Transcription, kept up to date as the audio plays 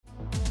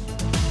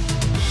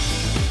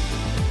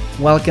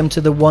Welcome to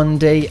the One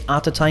Day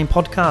at a Time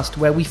podcast,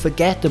 where we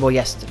forget about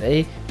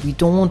yesterday, we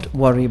don't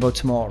worry about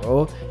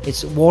tomorrow.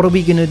 It's what are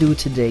we going to do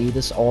today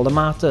that's all that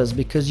matters,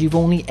 because you've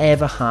only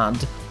ever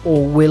had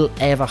or will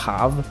ever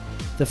have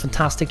the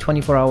fantastic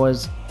 24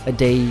 hours a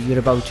day you're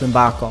about to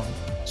embark on.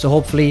 So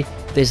hopefully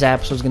this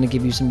episode is going to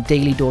give you some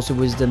daily dose of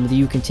wisdom that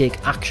you can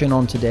take action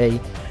on today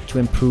to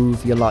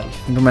improve your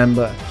life. And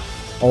remember,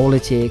 all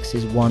it takes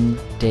is one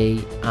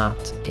day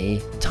at a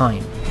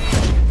time.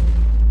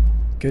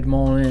 Good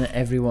morning,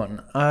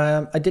 everyone.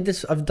 I've done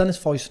this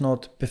voice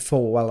note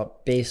before,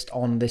 based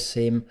on this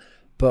same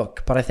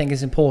book, but I think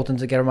it's important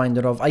to get a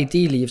reminder of,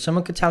 ideally, if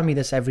someone could tell me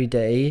this every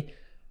day,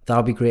 that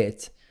would be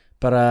great.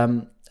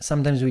 But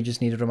sometimes we just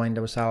need to remind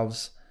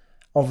ourselves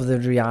of the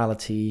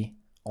reality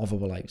of our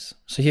lives.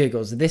 So here it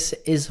goes. This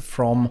is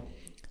from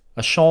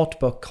a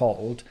short book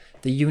called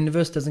The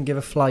Universe Doesn't Give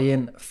a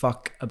Flying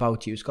Fuck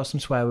About You. It's got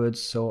some swear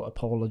words, so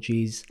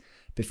apologies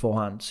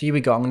beforehand. So here we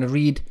go. I'm going to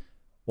read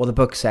what the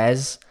book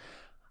says,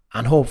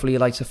 and hopefully it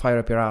likes to fire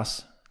up your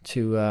ass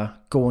to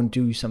go and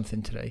do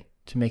something today,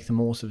 to make the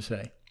most of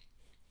today.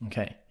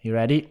 Okay, you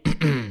ready?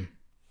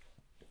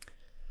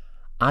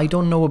 I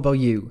don't know about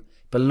you,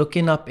 but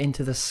looking up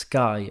into the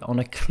sky on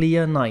a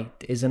clear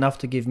night is enough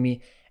to give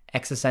me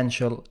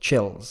existential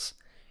chills.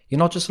 You're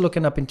not just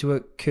looking up into a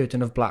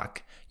curtain of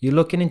black, you're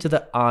looking into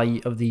the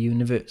eye of the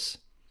universe.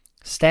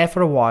 Stare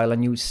for a while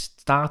and you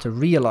start to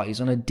realize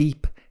on a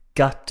deep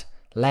gut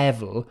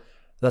level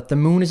that the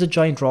moon is a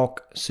giant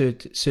rock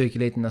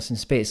circulating us in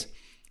space.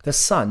 The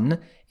sun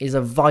is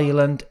a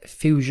violent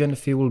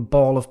fusion-fueled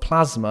ball of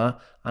plasma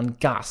and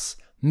gas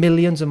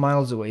millions of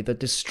miles away that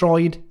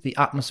destroyed the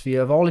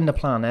atmosphere of all inner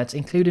planets,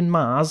 including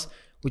Mars,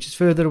 which is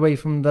further away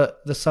from the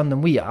sun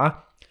than we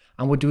are,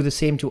 and would do the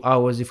same to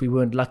ours if we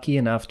weren't lucky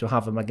enough to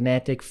have a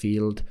magnetic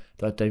field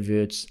that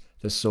diverts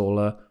the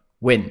solar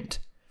wind.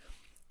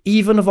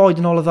 Even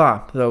avoiding all of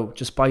that, though,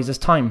 just buys us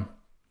time.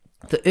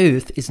 The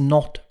Earth is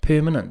not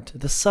permanent.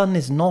 The sun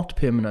is not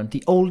permanent.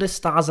 The oldest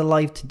stars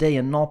alive today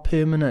are not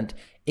permanent.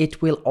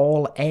 It will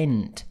all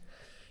end.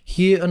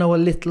 Here on our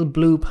little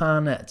blue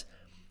planet,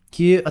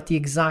 here at the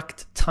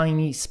exact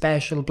tiny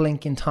special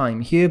blink in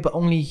time, here but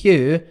only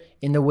here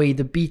in the way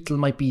the beetle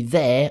might be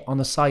there on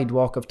the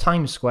sidewalk of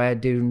Times Square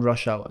during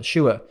rush hour.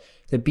 Sure,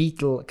 the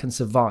beetle can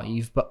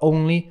survive, but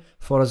only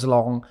for as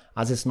long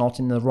as it's not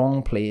in the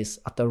wrong place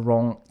at the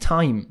wrong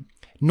time.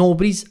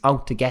 Nobody's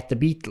out to get the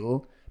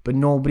beetle, but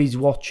nobody's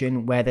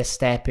watching where they're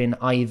stepping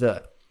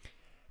either.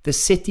 The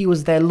city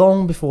was there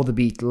long before the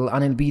beetle,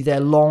 and it'll be there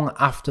long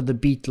after the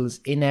beetle's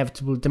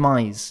inevitable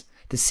demise.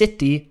 The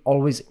city,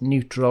 always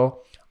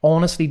neutral,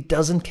 honestly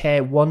doesn't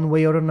care one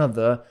way or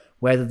another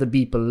whether the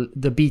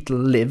beetle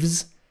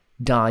lives,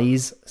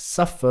 dies,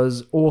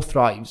 suffers, or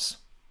thrives.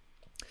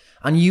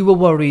 And you were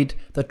worried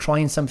that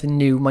trying something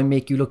new might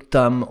make you look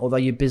dumb, or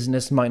that your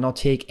business might not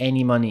take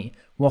any money.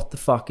 What the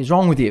fuck is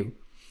wrong with you?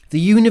 The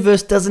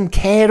universe doesn't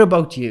care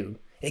about you.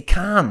 It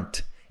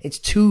can't. It's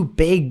too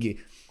big,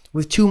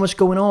 with too much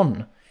going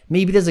on.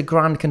 Maybe there's a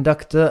grand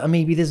conductor, and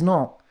maybe there's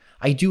not.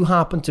 I do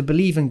happen to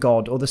believe in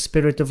God, or the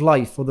spirit of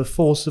life, or the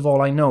force of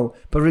all I know.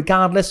 But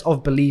regardless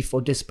of belief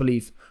or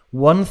disbelief,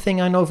 one thing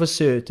I know for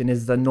certain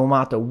is that no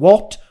matter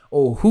what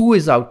or who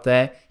is out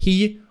there,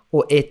 he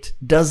or it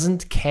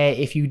doesn't care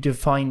if you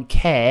define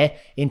care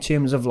in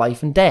terms of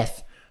life and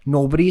death.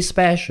 Nobody is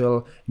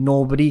special.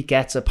 Nobody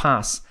gets a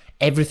pass.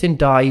 Everything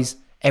dies.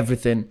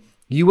 Everything.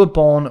 You were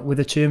born with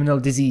a terminal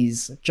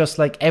disease, just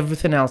like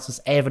everything else that's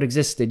ever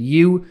existed.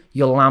 You,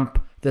 your lamp,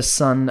 the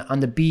sun,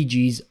 and the Bee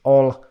Gees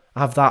all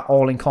have that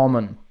all in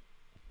common.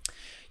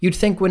 You'd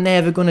think we're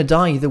never going to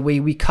die the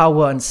way we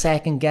cower and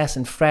second guess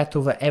and fret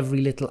over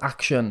every little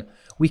action.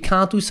 We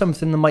can't do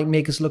something that might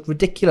make us look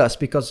ridiculous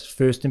because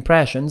first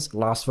impressions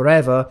last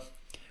forever.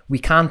 We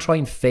can't try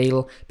and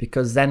fail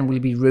because then we'll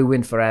be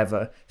ruined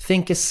forever.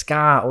 Think a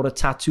scar or a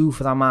tattoo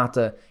for that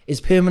matter is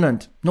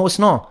permanent. No, it's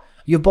not.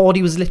 Your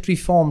body was literally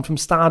formed from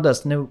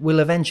stardust and it will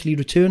eventually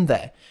return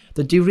there.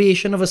 The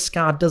duration of a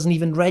scar doesn't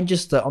even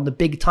register on the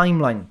big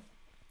timeline.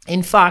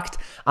 In fact,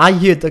 I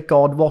heard that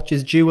God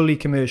watches jewelry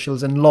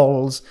commercials and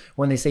lols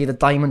when they say that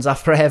diamonds are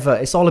forever.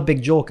 It's all a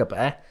big joke up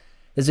there.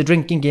 There's a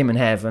drinking game in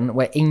heaven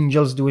where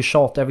angels do a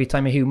shot every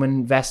time a human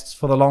invests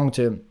for the long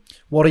term.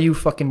 What are you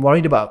fucking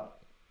worried about?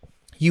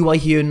 You are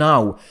here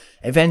now.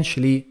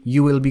 Eventually,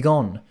 you will be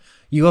gone.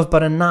 You have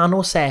but a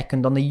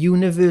nanosecond on the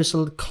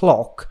universal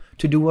clock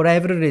to do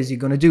whatever it is you're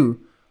going to do.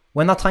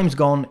 When that time's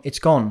gone, it's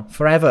gone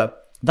forever.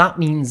 That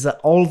means that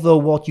although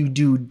what you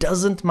do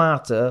doesn't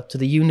matter to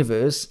the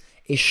universe,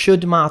 it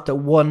should matter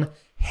one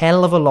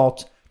hell of a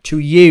lot to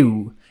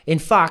you. In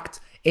fact,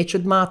 it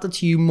should matter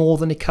to you more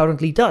than it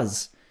currently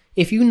does.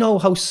 If you know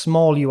how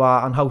small you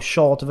are and how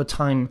short of a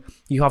time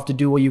you have to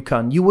do what you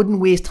can, you wouldn't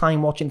waste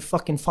time watching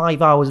fucking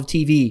 5 hours of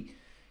TV.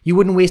 You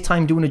wouldn't waste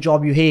time doing a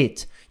job you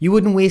hate. You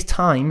wouldn't waste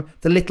time,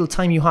 the little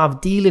time you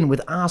have, dealing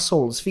with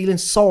assholes, feeling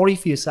sorry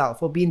for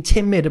yourself or being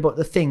timid about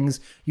the things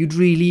you'd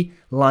really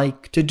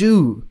like to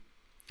do.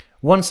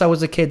 Once I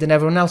was a kid and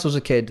everyone else was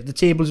a kid, the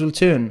tables will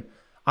turn.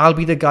 I'll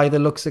be the guy that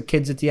looks at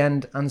kids at the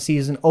end and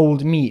sees an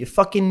old me.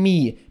 Fucking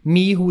me.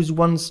 Me who was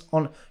once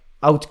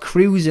out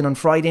cruising on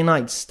Friday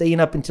nights, staying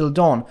up until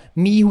dawn.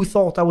 Me who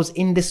thought I was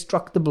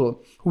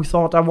indestructible. Who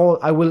thought I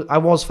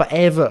was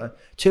forever.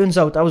 Turns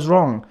out I was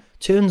wrong.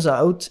 Turns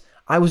out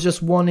I was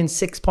just 1 in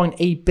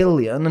 6.8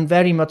 billion and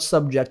very much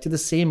subject to the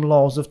same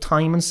laws of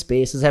time and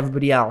space as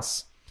everybody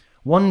else.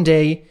 One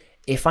day,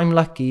 if I'm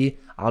lucky,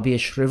 I'll be a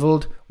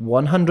shriveled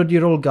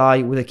 100-year-old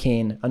guy with a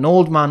cane. An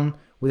old man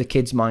with a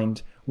kid's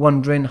mind,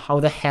 wondering how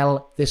the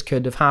hell this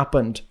could have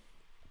happened.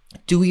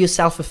 Do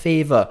yourself a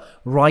favor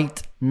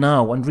right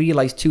now and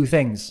realize 2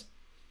 things.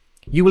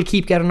 You will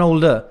keep getting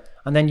older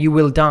and then you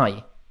will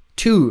die.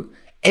 2,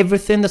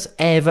 everything that's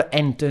ever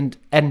entered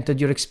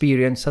your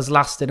experience has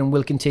lasted and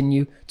will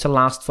continue to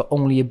last for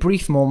only a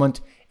brief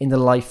moment in the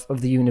life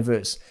of the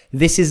universe.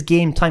 This is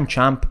game time,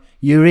 champ.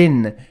 You're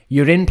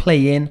in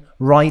playing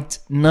right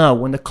now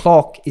when the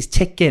clock is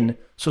ticking.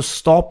 So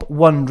stop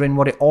wondering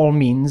what it all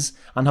means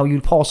and how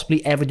you'll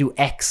possibly ever do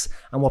X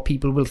and what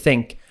people will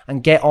think,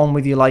 and get on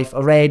with your life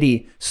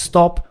already.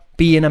 Stop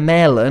being a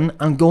melon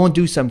and go and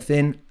do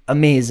something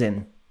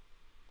amazing.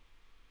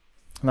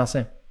 And that's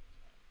it.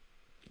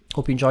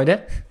 Hope you enjoyed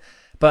it.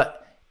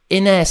 But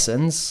in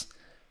essence,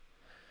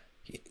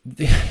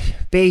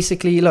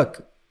 basically,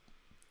 look,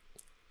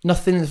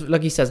 nothing,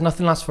 like he says,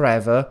 nothing lasts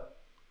forever.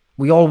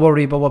 We all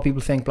worry about what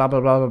people think, blah,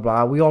 blah, blah, blah,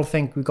 blah. We all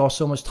think we've got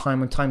so much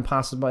time and time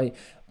passes by.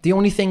 The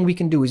only thing we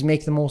can do is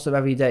make the most of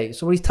every day.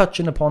 So what he's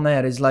touching upon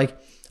there is like,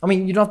 I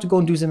mean, you don't have to go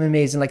and do something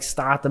amazing like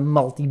start a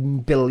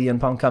multi-billion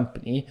pound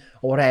company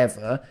or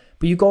whatever,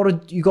 but you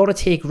gotta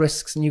take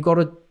risks, and you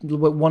gotta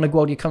want to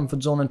go out of your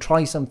comfort zone and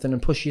try something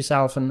and push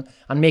yourself and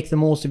make the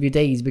most of your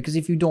days, because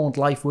if you don't,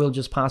 life will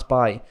just pass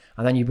by,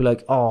 and then you'll be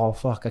like, oh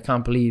fuck, I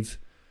can't believe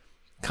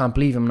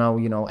I'm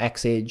now,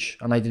 X age,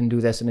 and I didn't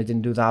do this and I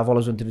didn't do that. I've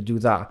always wanted to do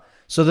that.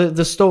 So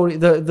the story,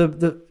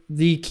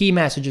 the key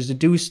message is to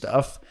do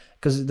stuff,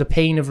 because the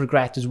pain of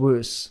regret is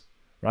worse,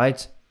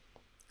 right?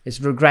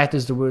 Regret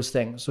is the worst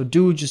thing. So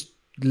just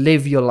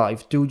live your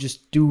life.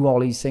 Just do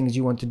all these things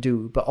you want to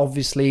do. But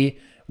obviously,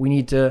 we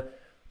need to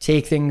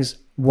take things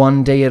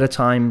one day at a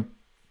time.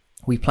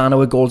 We plan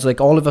our goals.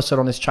 Like all of us are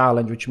on this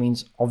challenge, which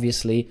means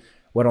obviously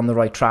we're on the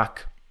right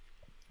track.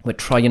 We're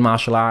trying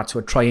martial arts.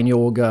 We're trying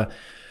yoga.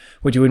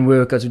 We're doing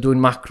workouts. We're doing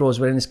macros.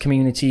 We're in this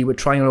community. We're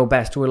trying our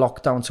best. We're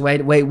locked down. So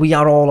we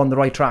are all on the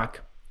right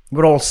track.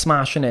 We're all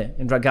smashing it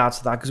in regards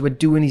to that, because we're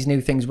doing these new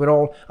things. And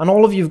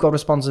all of you have got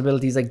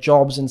responsibilities like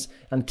jobs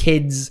and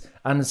kids,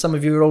 and some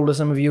of you are older,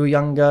 some of you are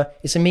younger.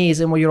 It's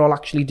amazing what you're all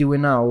actually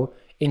doing now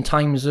in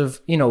times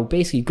of,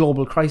 basically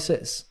global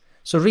crisis.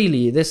 So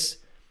really, that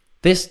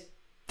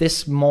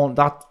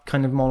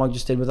kind of monologue I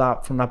just did with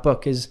that from that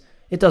book it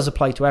does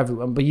apply to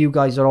everyone, but you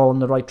guys are all on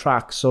the right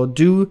track. So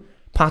do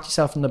pat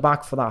yourself on the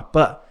back for that.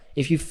 But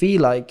if you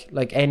feel like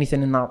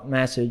anything in that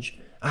message,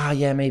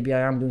 yeah, maybe I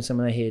am doing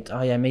something I hate.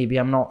 Yeah, maybe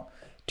I'm not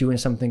doing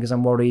something because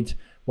I'm worried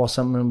what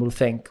someone will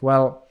think.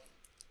 Well,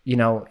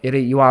 you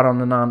are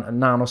on a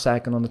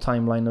nanosecond on the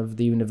timeline of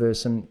the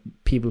universe, and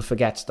people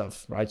forget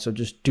stuff, right? So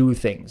just do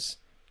things.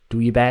 Do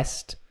your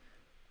best.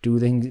 Do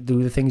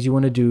the things you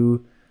want to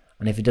do.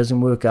 And if it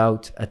doesn't work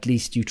out, at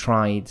least you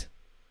tried.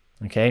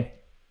 Okay?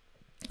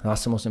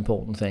 That's the most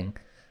important thing.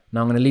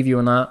 Now I'm going to leave you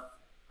on that.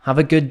 Have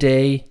a good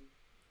day.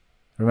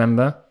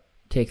 Remember,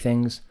 take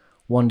things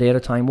one day at a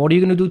time. What are you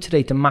going to do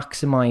today to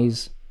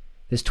maximize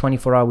this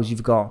 24 hours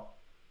you've got?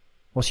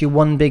 What's your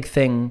one big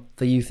thing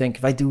that you think,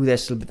 if I do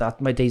this,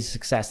 that my day's a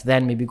success,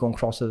 then maybe go and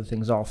cross other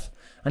things off.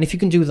 And if you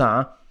can do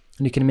that,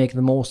 and you can make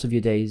the most of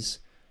your days,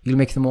 you'll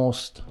make the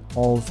most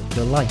of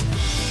your life.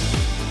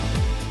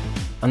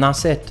 And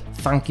that's it.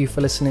 Thank you for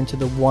listening to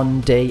the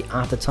One Day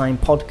at a Time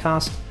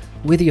podcast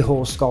with your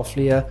host, Scott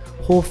Fleer.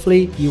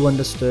 Hopefully you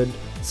understood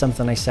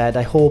something I said.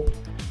 I hope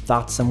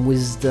that some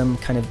wisdom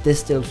kind of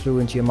distilled through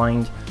into your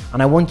mind,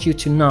 and I want you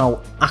to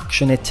now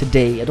action it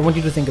today. I don't want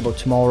you to think about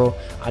tomorrow.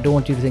 I don't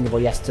want you to think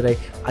about yesterday.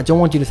 I don't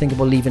want you to think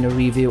about leaving a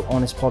review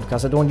on this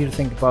podcast. I don't want you to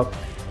think about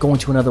going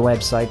to another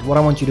website. What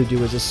I want you to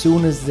do is, as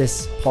soon as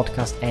this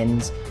podcast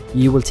ends,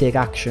 you will take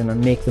action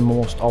and make the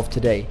most of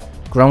today.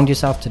 Ground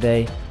yourself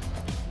today.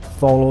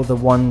 Follow the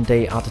one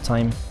day at a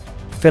time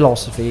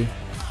philosophy,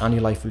 and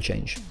your life will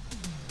change.